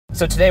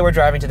So today we're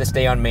driving to the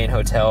Stay on Main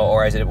Hotel,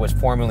 or as it was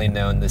formerly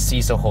known, the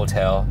Cecil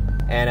Hotel.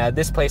 And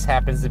this place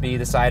happens to be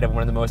the site of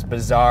one of the most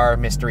bizarre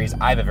mysteries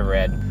I've ever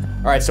read.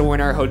 All right, so we're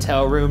in our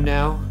hotel room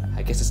now.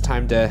 I guess it's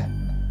time to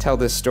tell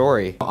this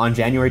story. On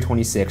January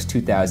 26,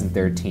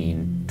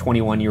 2013,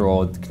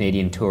 21-year-old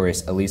Canadian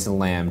tourist Elisa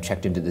Lam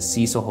checked into the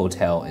Cecil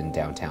Hotel in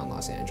downtown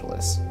Los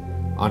Angeles.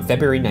 On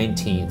February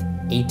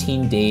 19th,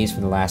 18 days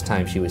from the last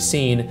time she was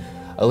seen,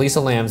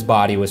 Elisa Lam's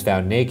body was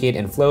found naked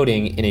and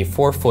floating in a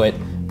 4-foot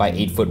by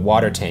 8-foot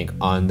water tank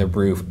on the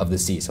roof of the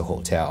Cecil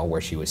Hotel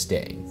where she was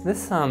staying. This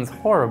sounds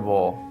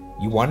horrible.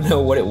 You want to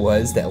know what it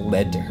was that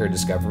led to her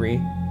discovery?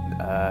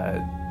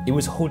 It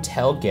was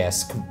hotel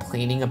guests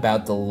complaining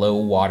about the low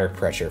water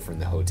pressure from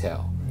the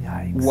hotel.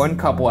 Yikes. One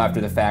couple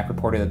after the fact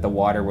reported that the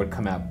water would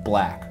come out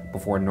black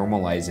before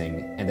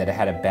normalizing and that it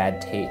had a bad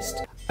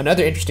taste.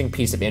 Another interesting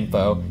piece of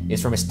info is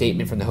from a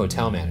statement from the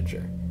hotel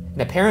manager.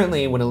 And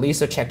apparently when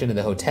Elisa checked into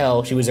the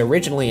hotel, she was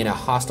originally in a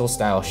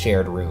hostel-style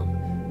shared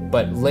room,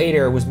 but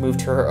later was moved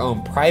to her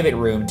own private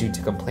room due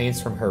to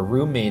complaints from her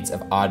roommates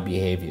of odd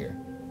behavior.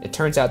 It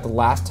turns out the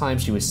last time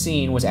she was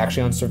seen was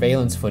actually on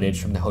surveillance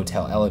footage from the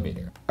hotel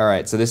elevator. All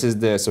right, so this is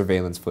the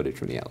surveillance footage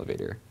from the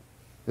elevator.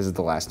 This is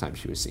the last time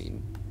she was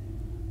seen.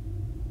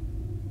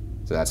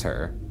 So that's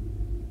her.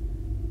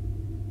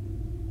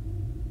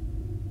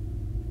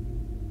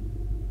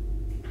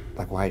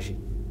 Like, why is she?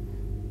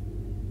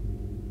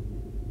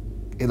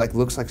 It like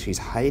looks like she's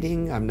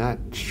hiding. I'm not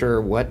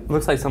sure what.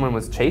 Looks like someone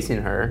was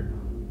chasing her,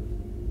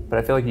 but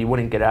I feel like you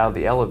wouldn't get out of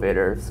the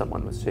elevator if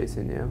someone was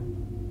chasing you.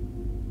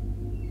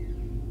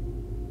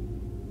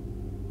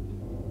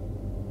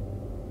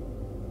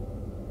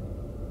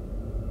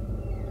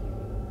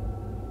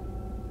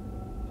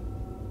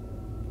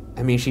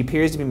 I mean, she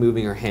appears to be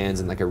moving her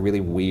hands in like a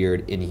really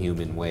weird,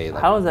 inhuman way.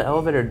 Like, How is the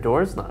elevator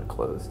doors not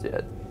closed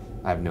yet?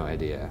 I have no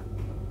idea.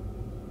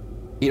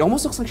 It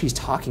almost looks like she's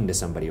talking to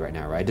somebody right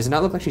now, right? Does it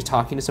not look like she's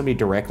talking to somebody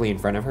directly in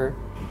front of her?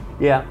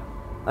 Yeah.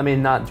 I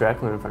mean, not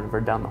directly in front of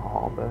her, down the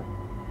hall, but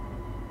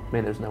I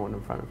mean, there's no one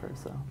in front of her,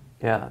 so.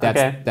 Yeah,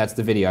 okay. That's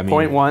the video. I mean,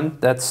 Point one,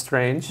 that's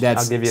strange.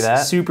 I'll give you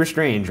that. Super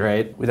strange,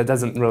 right? That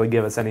doesn't really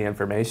give us any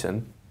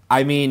information.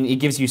 I mean, it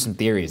gives you some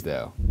theories,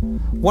 though.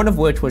 One of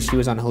which was she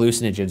was on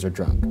hallucinogens or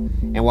drunk.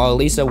 And while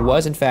Elisa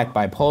was in fact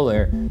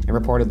bipolar and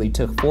reportedly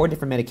took 4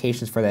 different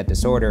medications for that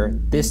disorder,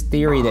 this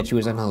theory that she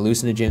was on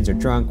hallucinogens or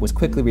drunk was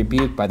quickly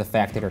rebuked by the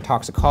fact that her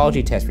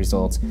toxicology test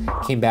results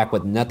came back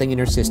with nothing in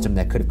her system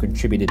that could have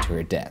contributed to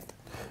her death.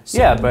 So,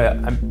 yeah, but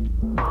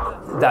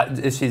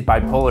if she's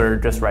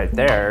bipolar just right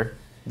there,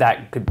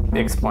 that could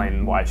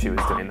explain why she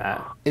was doing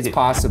that. It's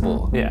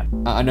possible. Yeah.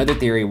 Another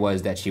theory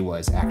was that she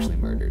was actually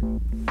murdered,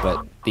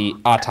 but the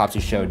autopsy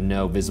showed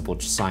no visible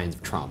signs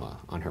of trauma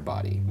on her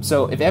body.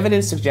 So if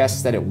evidence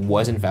suggests that it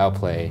wasn't foul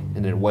play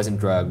and that it wasn't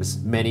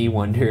drugs, many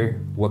wonder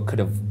what could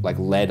have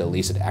led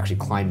Elisa to actually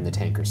climb in the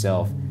tank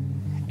herself.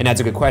 And that's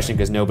a good question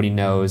because nobody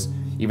knows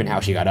even how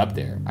she got up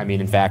there. I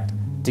mean, in fact,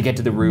 to get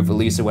to the roof,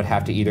 Elisa would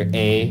have to either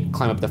A,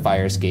 climb up the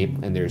fire escape,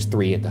 and there's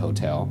 3 at the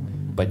hotel,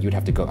 but you'd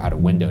have to go out a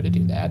window to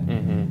do that.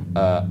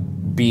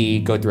 B,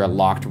 go through a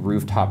locked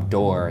rooftop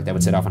door that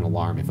would set off an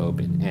alarm if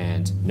open,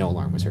 and no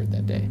alarm was heard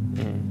that day.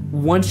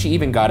 Once she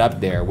even got up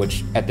there,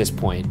 which at this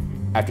point,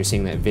 after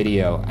seeing that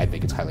video, I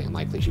think it's highly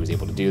unlikely she was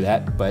able to do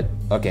that, but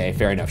okay,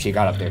 fair enough, she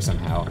got up there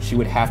somehow. She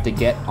would have to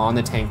get on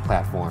the tank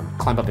platform,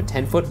 climb up a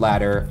 10-foot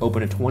ladder,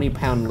 open a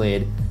 20-pound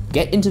lid,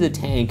 get into the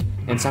tank,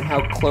 and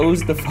somehow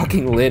close the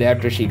fucking lid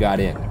after she got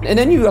in. And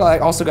then you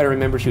also gotta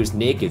remember she was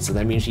naked, so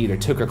that means she either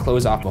took her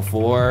clothes off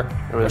before,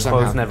 or the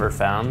clothes never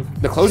found.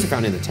 The clothes were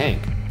found in the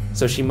tank.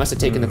 So she must have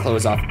taken the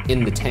clothes off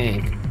in the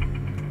tank.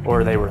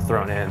 Or they were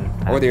thrown in.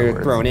 Or they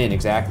were thrown in,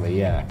 exactly,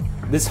 yeah.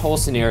 This whole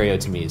scenario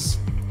to me is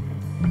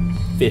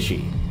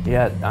fishy.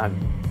 Yeah,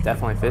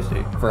 definitely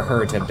fishy. For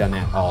her to have done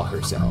that all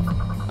herself.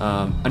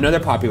 Another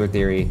popular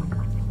theory,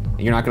 and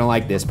you're not gonna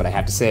like this, but I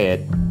have to say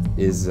it,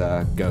 is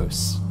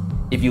ghosts.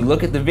 If you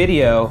look at the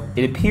video,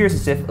 it appears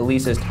as if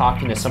Elisa is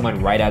talking to someone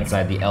right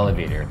outside the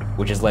elevator,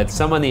 which has led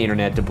some on the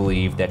internet to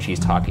believe that she's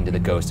talking to the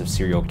ghost of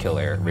serial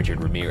killer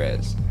Richard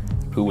Ramirez,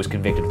 who was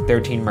convicted of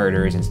 13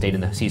 murders and stayed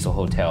in the Cecil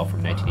Hotel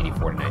from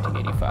 1984 to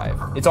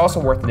 1985. It's also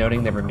worth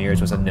noting that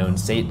Ramirez was a known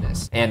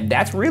Satanist, and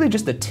that's really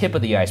just the tip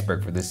of the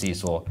iceberg for the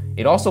Cecil.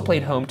 It also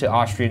played home to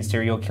Austrian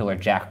serial killer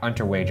Jack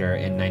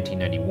Unterweger in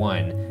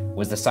 1991,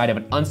 was the site of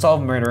an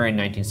unsolved murder in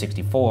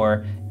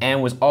 1964,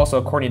 and was also,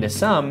 according to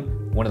some,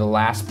 one of the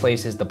last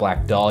places the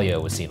Black Dahlia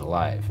was seen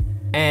alive.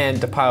 And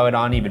to pile it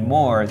on even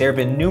more, there have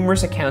been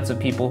numerous accounts of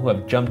people who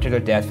have jumped to their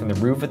death from the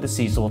roof of the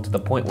Cecil to the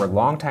point where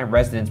longtime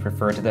residents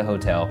refer to the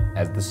hotel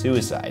as the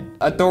suicide.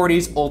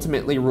 Authorities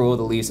ultimately ruled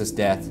Elisa's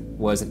death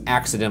was an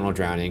accidental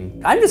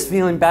drowning. I'm just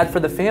feeling bad for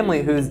the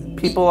family whose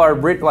people are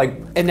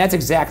And that's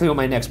exactly what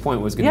my next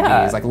point was gonna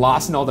be, is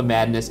lost in all the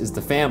madness is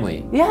the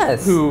family.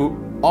 Yes.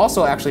 Who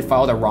also actually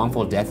filed a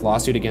wrongful death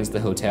lawsuit against the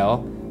hotel,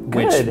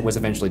 which was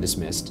eventually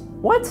dismissed.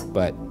 What?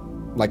 But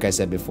like I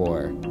said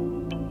before,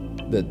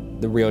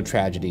 the real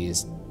tragedy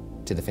is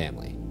to the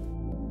family.